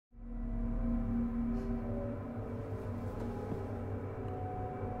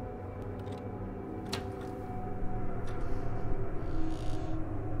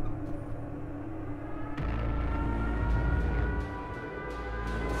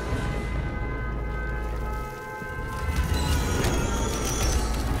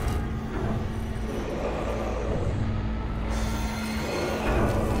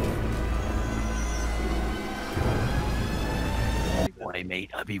mate.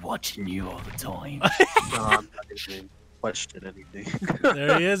 I be watching you all the time. No, I'm not even question anything.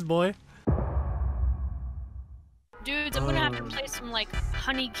 There he is, boy. Dudes, I'm gonna have to play some like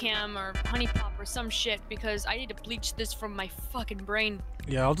honeycam or honey pop or some shit because I need to bleach this from my fucking brain.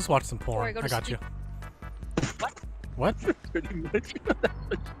 Yeah, I'll just watch some porn. I I got you. What? What? Pretty much.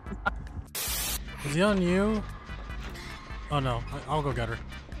 Is he on you? Oh no, I'll go get her.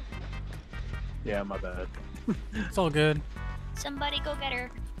 Yeah, my bad. It's all good. Somebody go get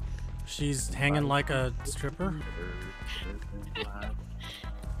her. She's hanging like a stripper.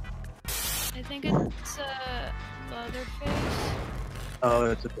 I think it's Leatherface. Oh,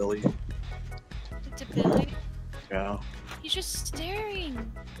 it's a Billy. It's a Billy. Yeah. He's just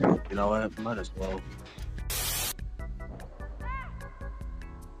staring. You know what? Might as well.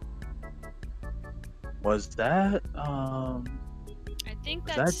 Was that I think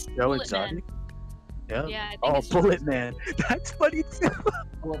was that's that Joe Bullet Exotic? Man. Yeah. Yeah, I think Oh, it's Joe Bullet Man. That's funny too.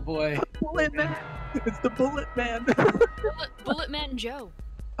 Oh boy. Bullet Man. It's the Bullet Man. Bullet Man Joe.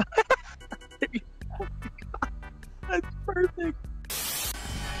 That's perfect.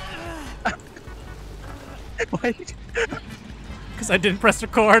 Why did you... Because I didn't press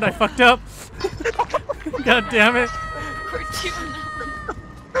record, I fucked up. God damn it. Cartoon.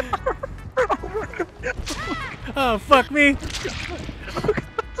 Oh, fuck me.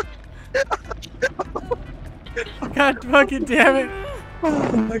 God fucking damn it.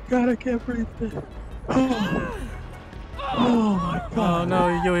 Oh my god, I can't breathe. Oh, oh my god. Oh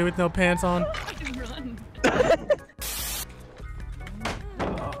no, Yui with no pants on. Run.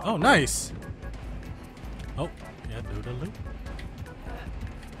 Oh, nice. Oh, yeah, doodaloo.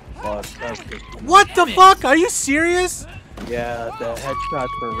 Oh, that's just... What the fuck? Are you serious? Yeah, the headshot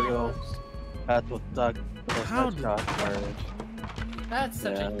for real. That's what sucked. Those How did- headshots are... That's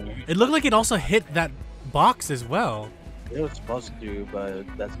such a. It looked like it also hit that box as well. It was supposed to, but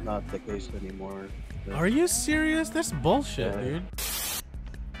that's not the case anymore. Are you serious? That's bullshit, Yeah. dude.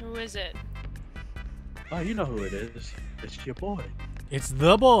 Who is it? Oh, you know who it is. It's your boy. It's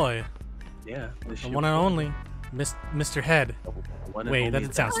the boy. Yeah. It's The your one and boy. only. Mr. Head. The one and Wait, that only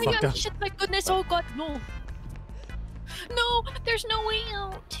didn't sound Oh fucked yeah, up. shit, my goodness, oh god, no. No, there's no way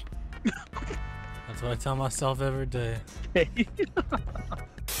out. That's what I tell myself every day.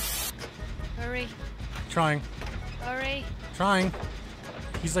 Hurry, Trying. hurry. Trying.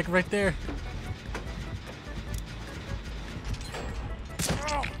 He's like right there.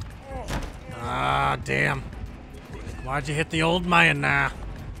 Ah, damn. Why'd you hit the old man now?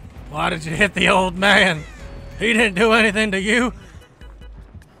 Why did you hit the old man? He didn't do anything to you.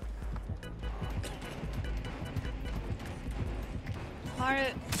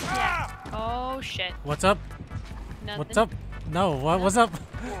 Yeah. Oh shit. What's up? Nothing. What's up? No, what's up?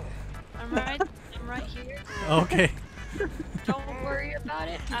 I'm right here. Okay. Don't worry about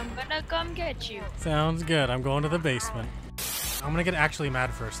it. I'm gonna come get you. Sounds good. I'm going to the basement. I'm gonna get actually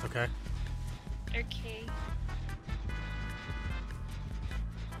mad first, okay? Okay.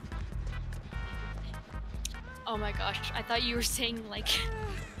 Oh my gosh, I thought you were saying like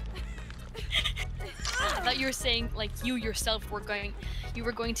I thought you were saying like you yourself were going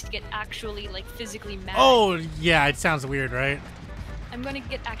to get actually like physically mad. Oh, yeah, it sounds weird, right? I'm gonna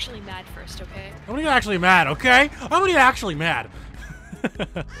get actually mad first, okay? I'm gonna get actually mad, okay? I'm gonna get actually mad.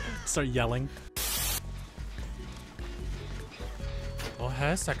 Start yelling. Oh,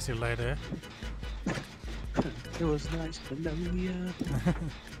 hey, sexy lady. It was nice to know ya,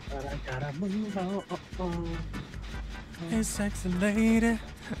 but I gotta move on. Hey, sexy lady,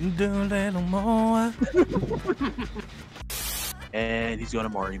 do a little more. And he's gonna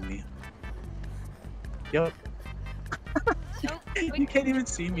marry me. Yep. So, You can't even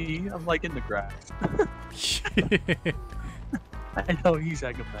see me. I'm like in the grass. I know he's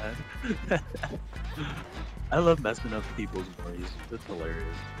acting mad. I love messing up people's ways. It's hilarious.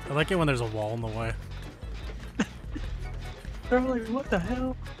 I like it when there's a wall in the way. They're like, what the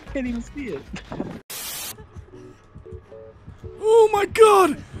hell? I can't even see it. Oh my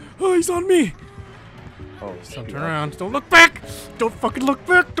god! Oh, he's on me! Oh, Don't turn around. Don't look back! Don't fucking look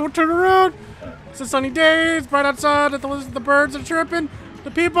back! Don't turn around! It's a sunny day, it's bright outside, the birds are chirping, the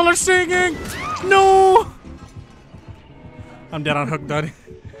people are singing! No! I'm dead on hook, Daddy.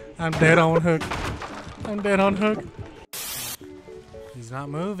 I'm dead on hook. I'm dead on hook. He's not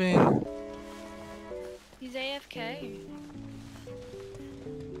moving. he's AFK.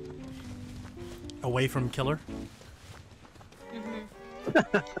 Away from killer.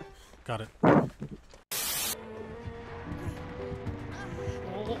 Mm-hmm. Got it.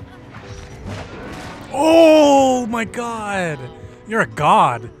 Oh. Oh my god! You're a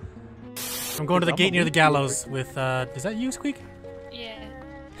god. I'm going to the gate near the gallows with, is that you, Squeak? Yeah.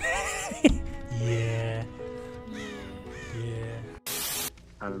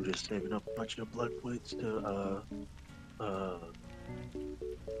 I'm just saving up a bunch of blood points to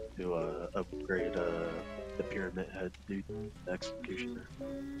upgrade the pyramid head dude, the executioner.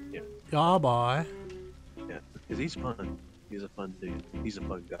 Yeah. Yeah, boy. Yeah, because he's fun. He's a fun dude. He's a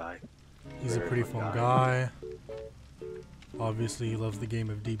fun guy. He's a Very pretty fun guy. Obviously, he loves the game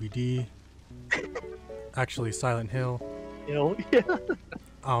of DBD. Actually, Silent Hill. Hell yeah.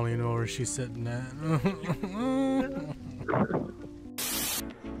 I don't even know where she's sitting at.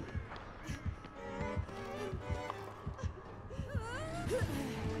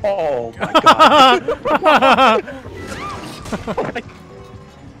 Oh my god.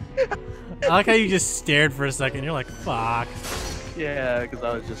 I like how you just stared for a second. You're like, fuck. Yeah, because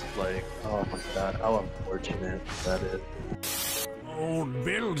I was just like, oh my god, how unfortunate that is. Old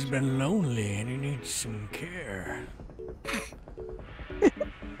Bill's been lonely and he needs some care.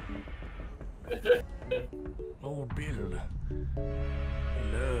 Old Bill,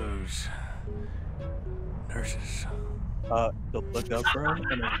 he loves nurses. Look up, bro, and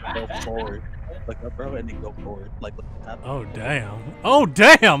then go forward. Look up, bro, and then go forward. Like, look at that. Oh, damn. Oh,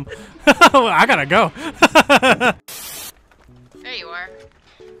 damn! I gotta go. There you are.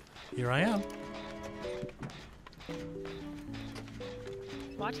 Here I am.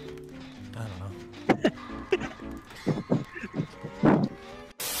 What? I don't know.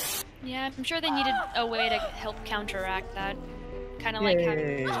 Yeah, I'm sure they needed a way to help counteract that. Kind of like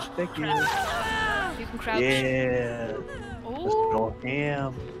Yay, how thank you. you can crouch. Yeah. Let's Oh. go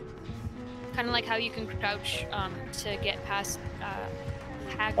ham. Kind of like how you can crouch to get past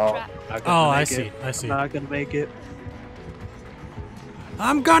hack Oh, trap. not gonna Oh, I make see. it. I see. Not gonna make it.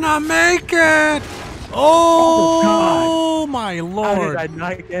 I'm gonna make it! Oh, my lord. How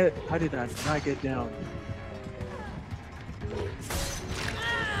did I not get down?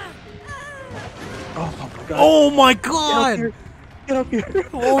 Oh my god. Oh my Get up god! here. Get up here.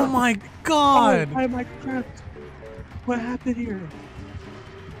 Oh my god! Oh, why am I trapped? What happened here?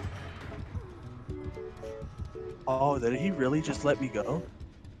 Oh, did he really just let me go?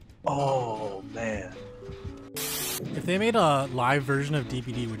 Oh man. If they made a live version of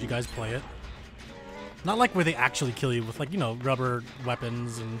DBD, would you guys play it? Not like where they actually kill you with, like, you know, rubber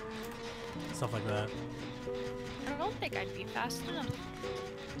weapons and stuff like that. I don't think I'd be fast enough.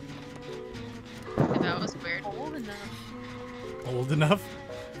 That was weird. Old enough. Old enough?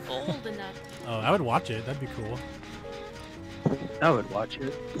 Old enough. Oh, I would watch it. That'd be cool. I would watch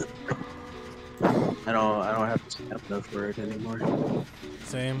it. I don't have to stand up for it anymore.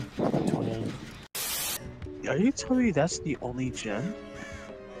 Same. Too old. Are you telling me that's the only gen?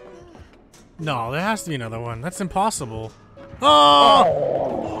 No, there has to be another one. That's impossible. Oh!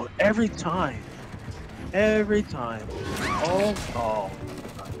 Oh, every time. Every time. Oh.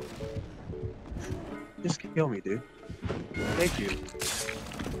 Just kill me, dude. Thank you.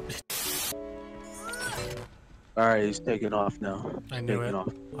 Alright, he's taking off now. I knew it. Taking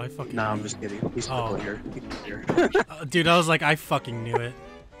off. I fucking Nah, knew I'm it. just kidding. He's still Oh. here. He's here. Dude, I was like, I fucking knew it.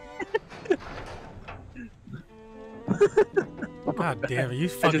 God damn it, you I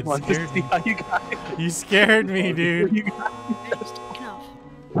just fucking wanted to scared see me. how you got it. You scared me, dude. You got They're just taking off.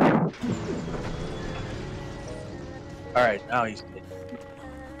 Alright, now he's dead.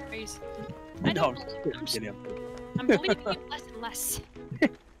 Are you I No, don't I'm just I'm just- kidding. I'm believing you less and less.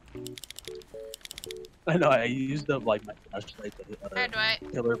 I know, I used up like my flashlight to How do I?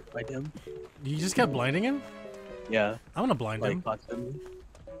 killer by him. You just kept blinding him? Yeah, I'm gonna blind like him. constantly.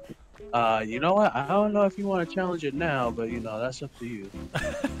 You know what? I don't know if you want to challenge it now, but you know, that's up to you.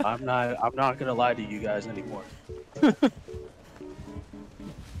 I'm not gonna lie to you guys anymore. I'm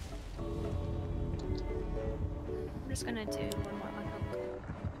just gonna do one more unhook.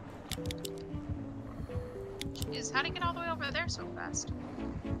 Jeez, how'd he get all the way over there so fast?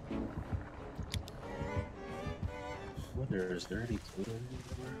 I wonder, is there any Twitter?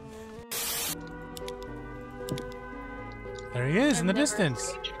 There he is in the I've never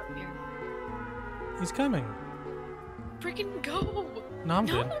distance. reached from here. He's coming. Freaking go! No, I'm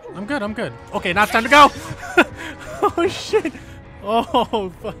No. good. I'm good. I'm good. Okay, now it's time to go. Oh shit. Oh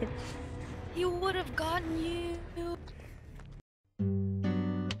fuck. He would have gotten you.